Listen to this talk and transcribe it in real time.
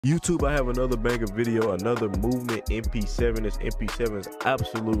YouTube, I have another banger video, another movement MP7. This MP7 is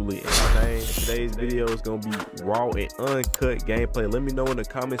absolutely insane. Today's video is going to be raw and uncut gameplay. Let me know in the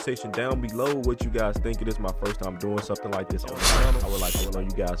comment section down below what you guys think. It is my first time doing something like this on the channel. I would like to know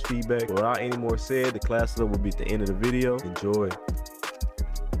you guys' feedback. Without any more said, the class level will be at the end of the video. Enjoy.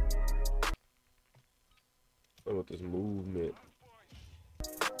 Look at this movement.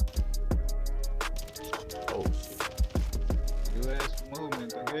 Oh shit. You had some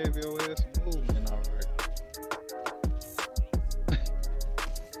movement. I gave your ass some movement already.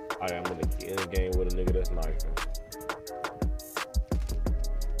 Alright, I'm gonna get in the game with a nigga that's knifing.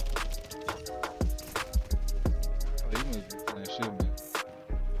 Oh, you must be playing shit, man.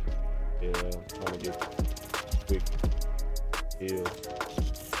 Yeah, I'm trying to get quick kills.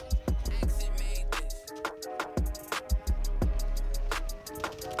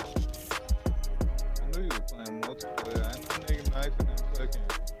 I knew you were playing multiplayer. I ain't no nigga knifing in fucking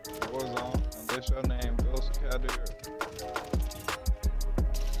Warzone unless your name goes to Calder.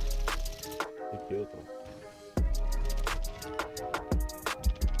 He killed him.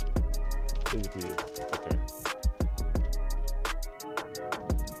 He's a kid. Okay.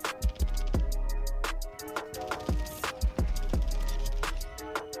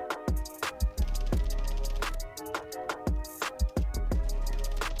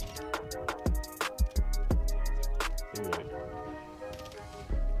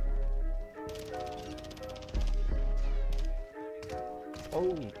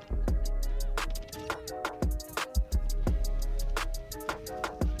 Oh.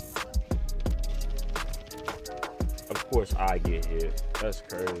 Of course I get hit. That's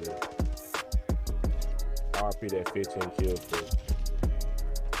crazy. RP that 15 kills for.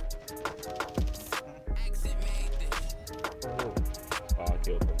 Oh, I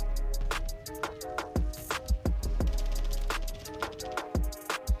killed him.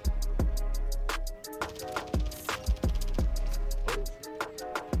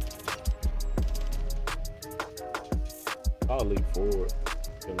 I'll leap forward.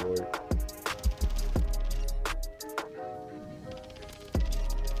 Can work.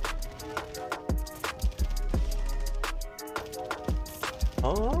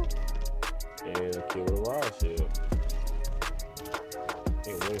 Huh? And kill a ride shield.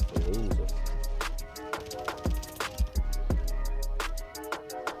 Can't win for loser.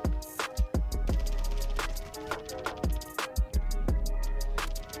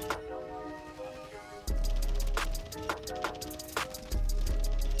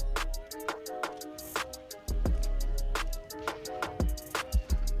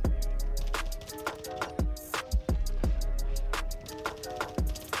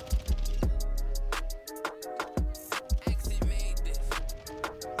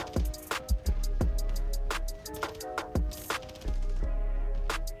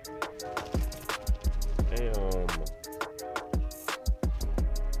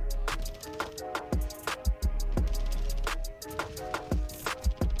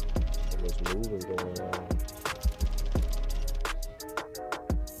 Moving going on.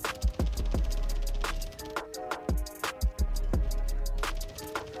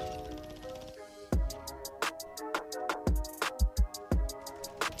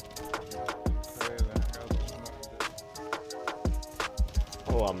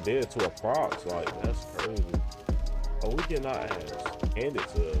 Oh, I'm dead to a prox. Like, that's crazy. Oh, we get our ass handed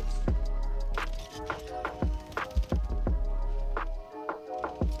to us.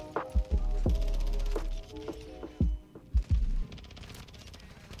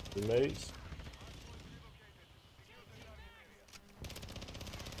 Mates.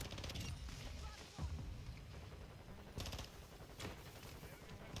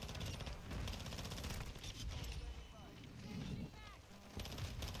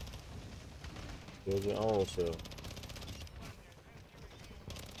 Build your own self.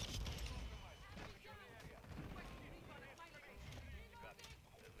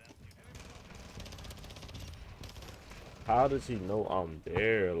 How does he know I'm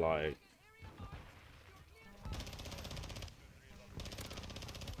there? Like,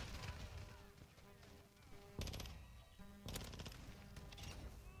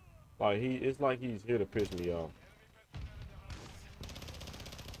 it's like he's here to piss me off.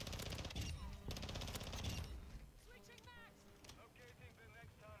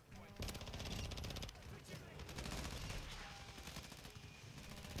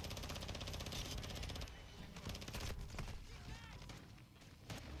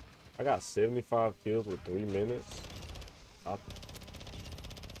 I got 75 kills with 3 minutes. I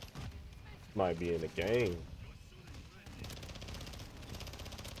might be in the game.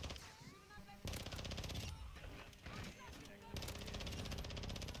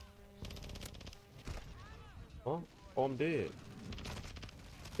 Oh, oh, I'm dead.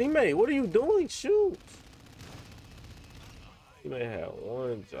 Teammate, what are you doing? Shoot. Teammate had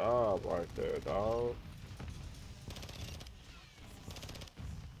one job right there, dog.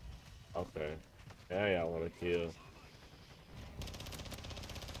 Okay. Now y'all want to kill.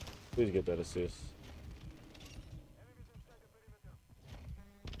 Please get that assist.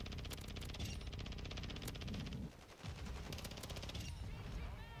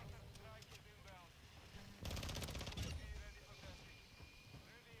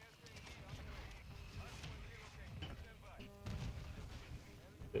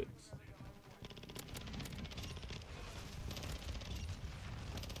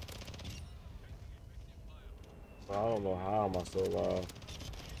 I don't know how am I so alive.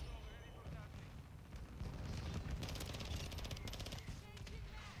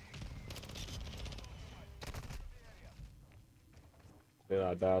 Then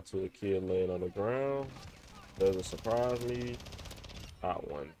I died to a kid laying on the ground. Doesn't surprise me. Not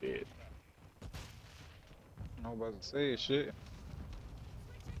one bit. I'm about to say shit.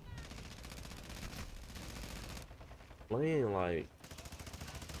 Playing like.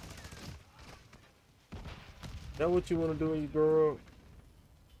 Is that what you want to do when you grow up?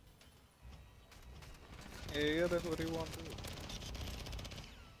 Yeah, that's what he want to do.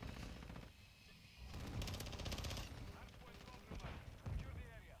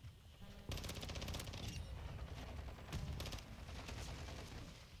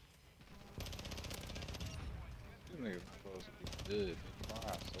 These niggas supposed to be good. They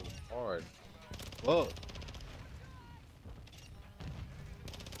try so hard. Fuck.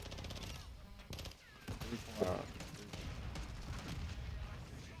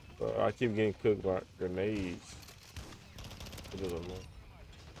 But I keep getting cooked by grenades. I don't know.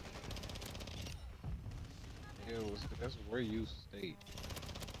 Yeah, that's where you stayed.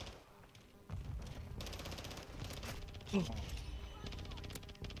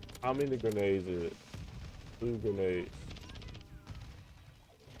 How many grenades is it? 2 grenades.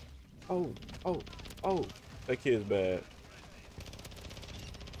 Oh, oh, oh. That kid's bad.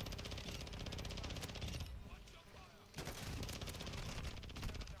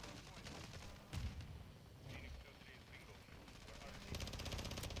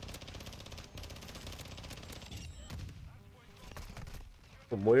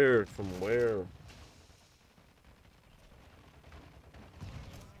 From where? From where?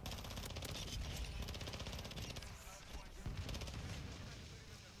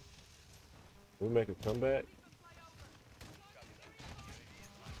 We make a comeback?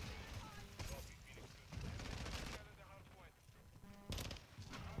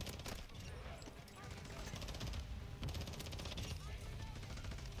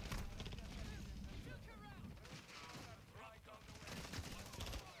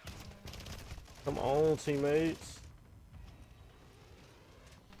 Come on, teammates.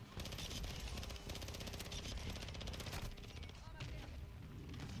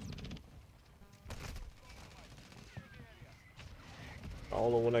 The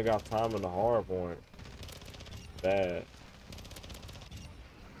only one that got time in the hard point. Bad.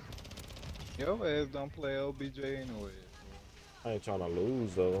 Your ass don't play OBJ anyway. I ain't trying to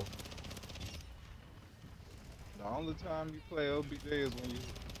lose though. The only time you play OBJ is when you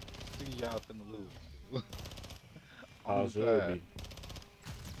see y'all finna lose. How it should be.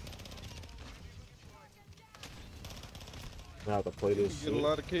 I have to play this shit. You get a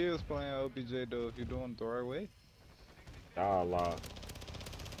lot of kills playing OBJ though if you're doing it the right way. Y'all a lot.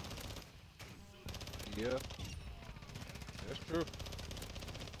 Yeah, that's true.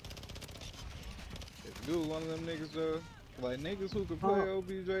 If you was one of them niggas though, like niggas who can play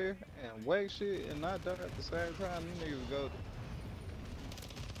OBJ and whack shit and not die at the same time, them niggas go.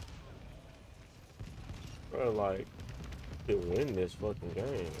 Bro, like, to win this fucking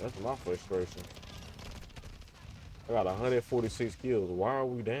game. That's my frustration. I got 146 kills. Why are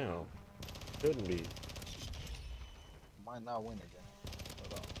we down? Shouldn't be. Might not win again.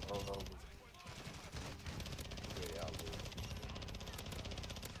 Hold on. Yeah, I'll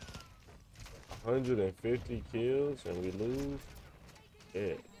lose. 150 kills and we lose?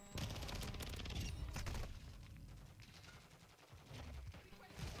 Yeah.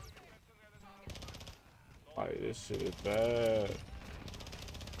 Like, this shit is bad.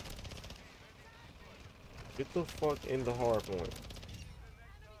 Get the fuck in the hard point.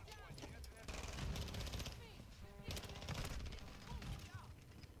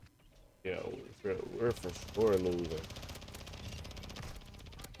 Yeah, we're for sure losing.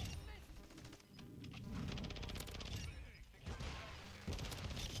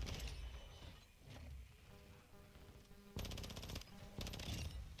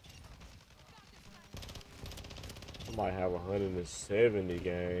 I might have 170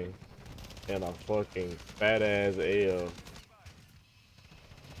 gang and a fucking fat ass L.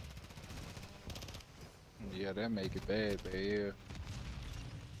 Yeah, that make it bad, but yeah.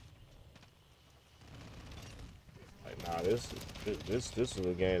 Like, nah, this is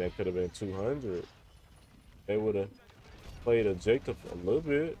a game that could have been 200. They would have played objective a little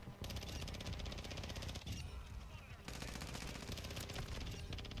bit.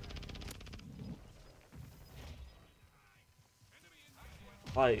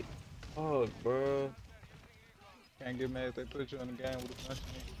 Like, fuck, bruh. Can't get mad if they put you in a game with a bunch of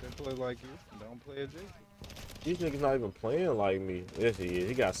niggas that play like you. Don't play objective. These niggas not even playing like me. Yes, he is.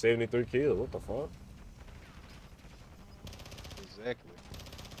 He got 73 kills. What the fuck? Exactly.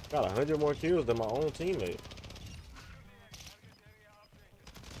 Got 100 more kills than my own teammate.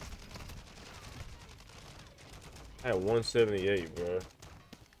 I had 178, bro.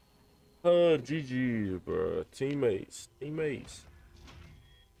 GG, bro. Teammates,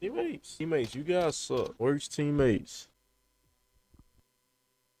 you guys suck. Worst teammates.